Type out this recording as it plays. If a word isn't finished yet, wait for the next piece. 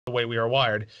the way we are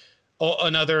wired.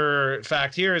 Another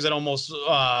fact here is that almost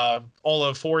all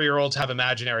of 4-year-olds have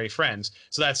imaginary friends.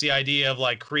 So that's the idea of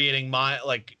like creating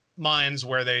minds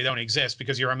where they don't exist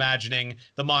because you're imagining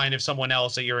the mind of someone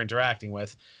else that you're interacting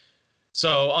with.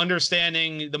 So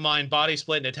understanding the mind-body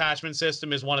split and attachment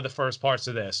system is one of the first parts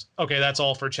of this. Okay, that's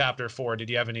all for chapter 4. Did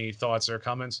you have any thoughts or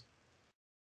comments?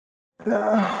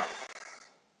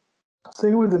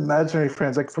 Same with imaginary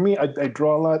friends. Like for me, I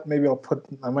draw a lot. Maybe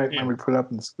I might put it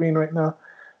up on the screen right now.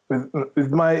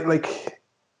 With my, like,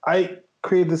 I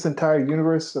created this entire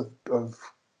universe of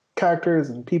characters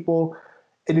and people,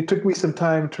 and it took me some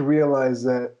time to realize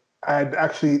that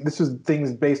this was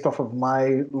things based off of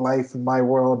my life and my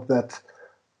world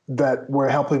that were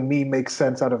helping me make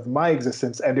sense out of my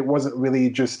existence, and it wasn't really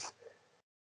just,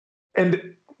 and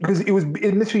because it was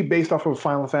initially based off of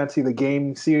Final Fantasy, the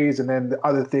game series, and then the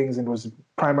other things, and it was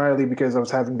primarily because I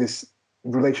was having this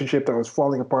relationship that was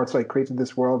falling apart, so I created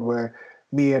this world where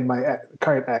me and my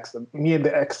current ex, me and the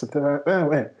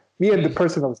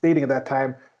person I was dating at that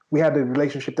time, we had a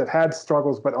relationship that had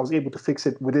struggles, but I was able to fix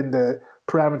it within the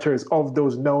parameters of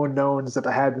those known knowns that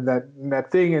I had in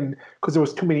that thing, and because there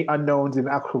was too many unknowns in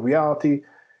actual reality.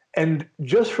 And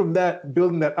just from that,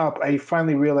 building that up, I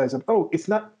finally realized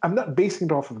that, I'm not basing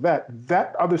it off of that.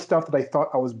 That other stuff that I thought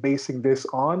I was basing this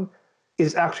on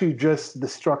is actually just the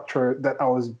structure that I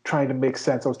was trying to make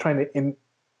sense.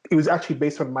 It was actually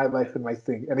based on my life and my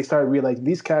thing. And I started realizing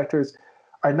these characters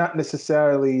are not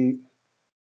necessarily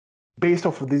based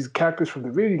off of these characters from the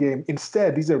video game.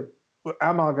 Instead, these are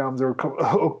amalgams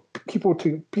or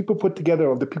people put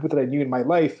together of the people that I knew in my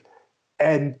life.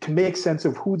 And to make sense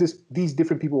of who these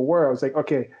different people were, I was like,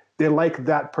 okay, they're like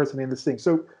that person in this thing.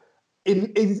 So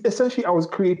essentially, I was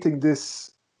creating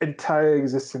this entire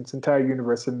existence, entire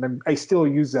universe, and I still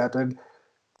use that. And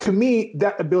to me,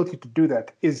 that ability to do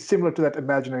that is similar to that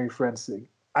imaginary friends thing.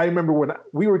 I remember when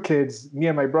we were kids, me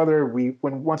and my brother,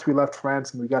 once we left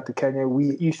France and we got to Kenya,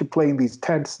 we used to play in these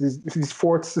tents, these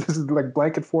forts, this is like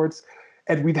blanket forts,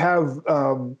 and we'd have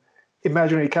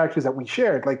imaginary characters that we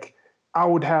shared. Like I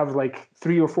would have like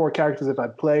 3 or 4 characters that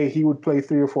I'd play. He would play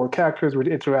 3 or 4 characters. We'd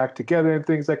interact together and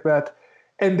things like that.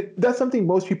 And that's something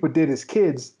most people did as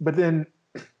kids, but then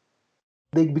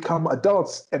they become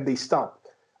adults and they stop.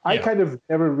 I kind of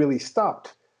never really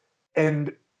stopped.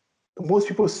 And most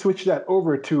people switch that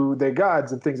over to their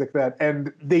gods and things like that.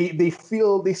 And they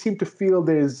seem to feel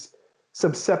there's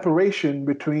some separation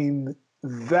between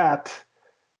that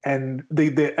and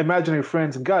the imaginary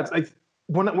friends and gods.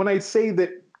 When I say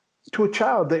that to a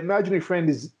child, the imaginary friend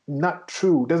is not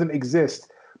true, doesn't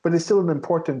exist, but it's still an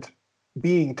important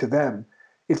being to them.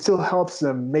 It still helps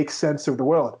them make sense of the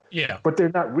world. Yeah. But they're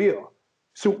not real.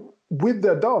 So with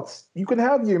the adults, you can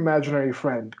have your imaginary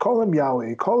friend. Call him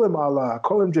Yahweh, call him Allah,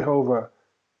 call him Jehovah.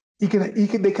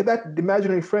 That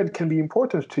imaginary friend can be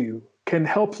important to you, can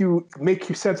help you make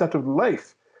you sense out of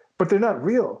life, but they're not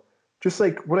real. Just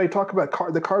like when I talk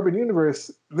about the Carbon universe,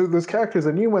 those characters,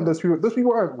 I knew when those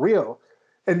people aren't real.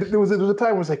 And there was a time where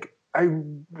it was like,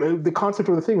 the concept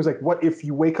of the thing was like, what if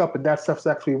you wake up and that stuff's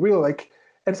actually real? Like,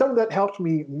 and some of that helped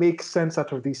me make sense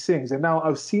out of these things. And now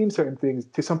I've seen certain things.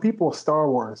 To some people, Star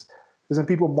Wars. To some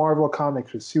people, Marvel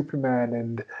Comics with Superman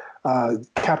and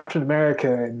Captain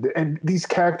America and these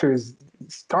characters,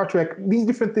 Star Trek, these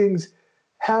different things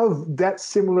have that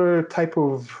similar type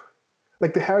of,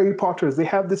 like the Harry Potters, they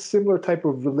have this similar type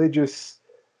of religious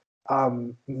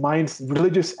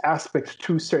religious aspect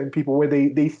to certain people where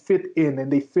they fit in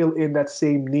and they fill in that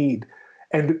same need.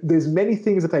 And there's many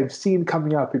things that I've seen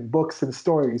coming up in books and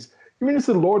stories. Even just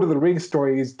the Lord of the Rings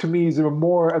stories, to me, is a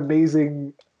more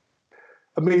amazing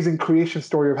creation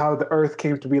story of how the Earth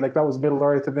came to be. Like that was Middle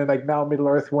Earth, and then like now Middle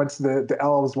Earth, once the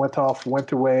elves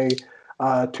went away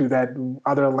to that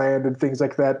other land and things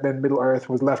like that, then Middle Earth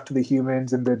was left to the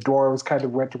humans, and the dwarves kind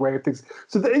of went away and things.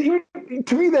 So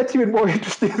to me, that's even more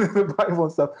interesting than the Bible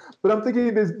and stuff. But I'm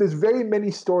thinking there's very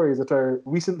many stories that are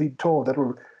recently told that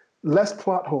were less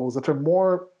plot holes, that are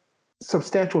more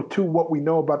substantial to what we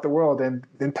know about the world and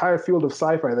the entire field of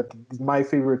sci-fi. That is my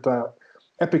favorite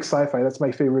epic sci-fi. That's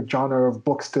my favorite genre of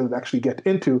books to actually get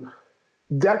into.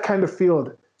 That kind of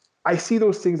field, I see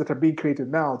those things that are being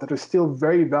created now that are still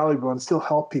very valuable and still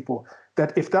help people.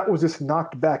 That if that was just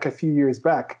knocked back a few years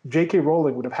back, J.K.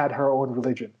 Rowling would have had her own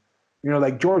religion. You know,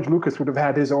 like George Lucas would have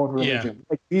had his own religion.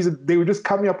 Yeah. Like they were just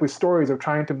coming up with stories of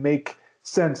trying to make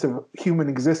sense of human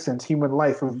existence, human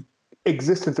life, of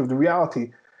existence of the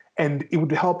reality, and it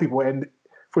would help people. And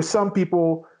for some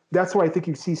people, that's why I think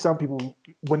you see some people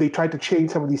when they try to change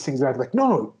some of these things, they're like,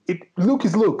 no, Luke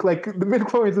is Luke. Like the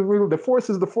midichlorians are real, the Force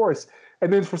is the Force.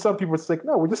 And then for some people, it's like,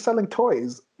 no, we're just selling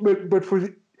toys. But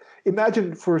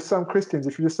imagine for some Christians,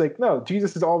 if you're just like, no,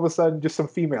 Jesus is all of a sudden just some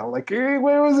female. Like,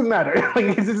 where does it matter?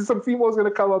 Like, some female is going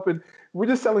to come up and we're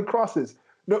just selling crosses.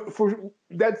 No, for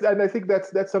that's, and I think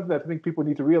that's something that I think people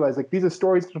need to realize. Like, these are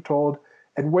stories that are told,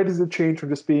 and where does it change from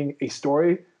just being a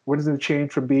story? When does it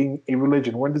change from being a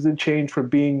religion? When does it change from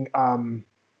being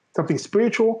something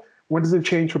spiritual? When does it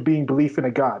change from being belief in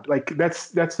a God? Like, that's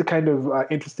the kind of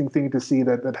interesting thing to see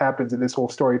that happens in this whole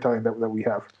storytelling that we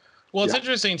have. Well, it's Yeah.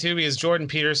 interesting, too, because Jordan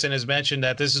Peterson has mentioned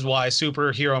that this is why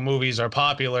superhero movies are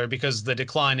popular, because the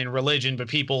decline in religion, but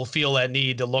people feel that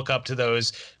need to look up to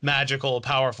those magical,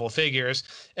 powerful figures.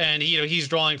 And, he's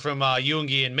drawing from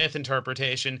Jungian myth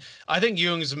interpretation. I think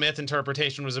Jung's myth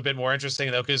interpretation was a bit more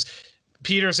interesting, though, because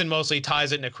Peterson mostly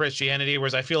ties it into Christianity,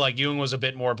 whereas I feel like Jung was a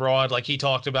bit more broad. Like, he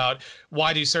talked about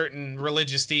why do certain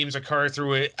religious themes occur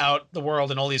throughout the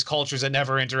world and all these cultures that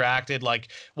never interacted? Like,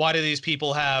 why do these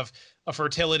people have a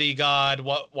fertility god?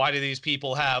 Why do these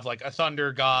people have like a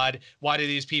thunder god? Why do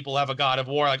these people have a god of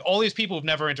war? Like, all these people who've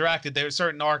never interacted, there's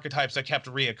certain archetypes that kept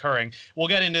reoccurring. We'll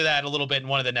get into that a little bit in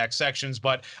one of the next sections,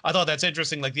 but I thought that's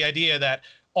interesting. Like, the idea that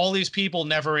all these people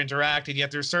never interacted, yet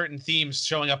there's certain themes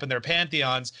showing up in their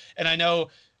pantheons. And I know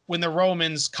when the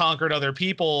Romans conquered other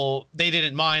people, they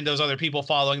didn't mind those other people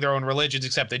following their own religions,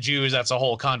 except the Jews. That's a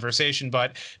whole conversation.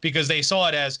 But because they saw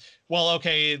it as, well,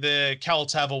 okay, the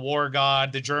Celts have a war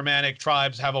god, the Germanic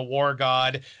tribes have a war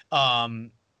god,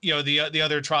 the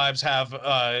other tribes have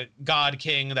a god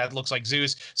king that looks like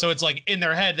Zeus. So it's like in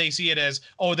their head, they see it as,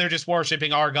 oh, they're just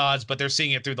worshiping our gods, but they're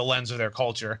seeing it through the lens of their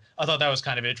culture. I thought that was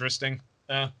kind of interesting.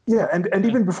 Yeah, and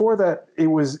even before that, it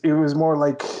was more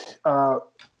like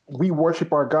we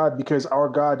worship our God because our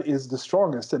God is the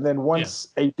strongest. And then once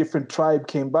a different tribe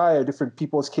came by, or different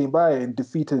peoples came by and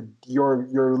defeated your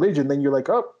religion, then you're like,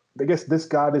 oh, I guess this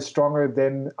God is stronger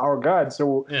than our God,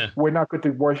 so we're not going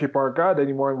to worship our God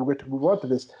anymore, and we're going to move on to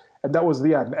this. And that was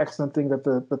an excellent thing that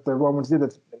the Romans did,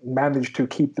 that managed to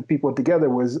keep the people together,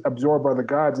 was absorb other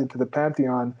gods into the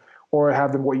pantheon, or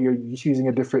have them you're using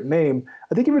a different name.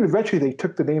 I think even eventually they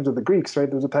took the names of the Greeks, right?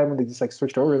 There was a time when they just like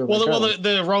switched over them.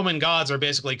 The Roman gods are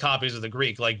basically copies of the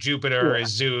Greek. Like Jupiter is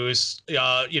Zeus.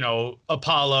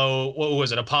 Apollo. What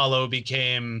was it? Apollo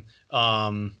became.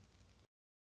 I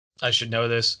should know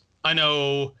this. I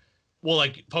know. Well,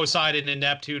 like Poseidon and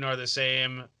Neptune are the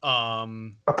same.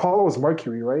 Apollo is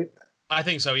Mercury, right? I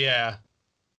think so. Yeah.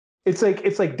 It's like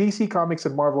DC Comics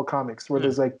and Marvel Comics, where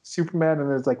there's like Superman and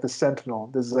there's like the Sentinel.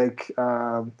 There's like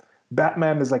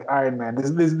Batman. There's like Iron Man.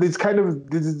 There's kind of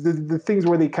the things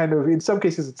where they kind of, in some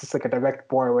cases, it's just like a direct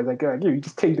bore where like you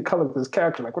just change the color of this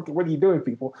character. Like, what are you doing,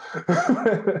 people?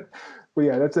 But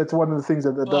yeah, that's one of the things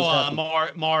that does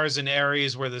happen. Mars and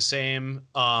Ares were the same.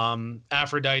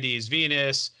 Aphrodite is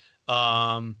Venus.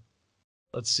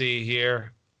 Let's see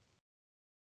here.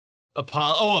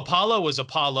 Apollo was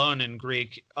Apollon in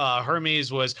Greek. Hermes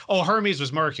was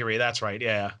Mercury. That's right.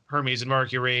 Yeah, Hermes and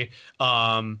Mercury.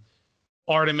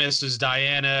 Artemis is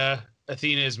Diana.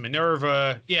 Athena is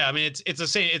Minerva. Yeah, I mean it's the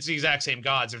same. It's the exact same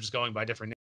gods. They're just going by different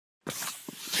names.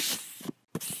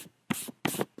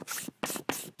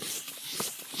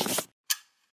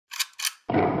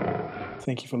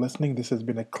 Thank you for listening. This has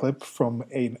been a clip from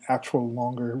an actual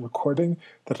longer recording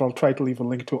that I'll try to leave a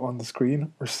link to on the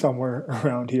screen or somewhere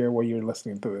around here where you're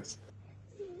listening to this.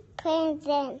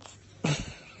 Presents.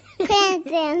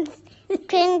 Presents.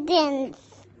 Presents.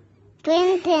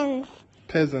 Presents.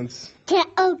 Peasants.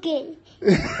 Okay.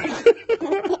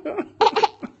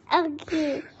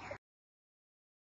 Okay.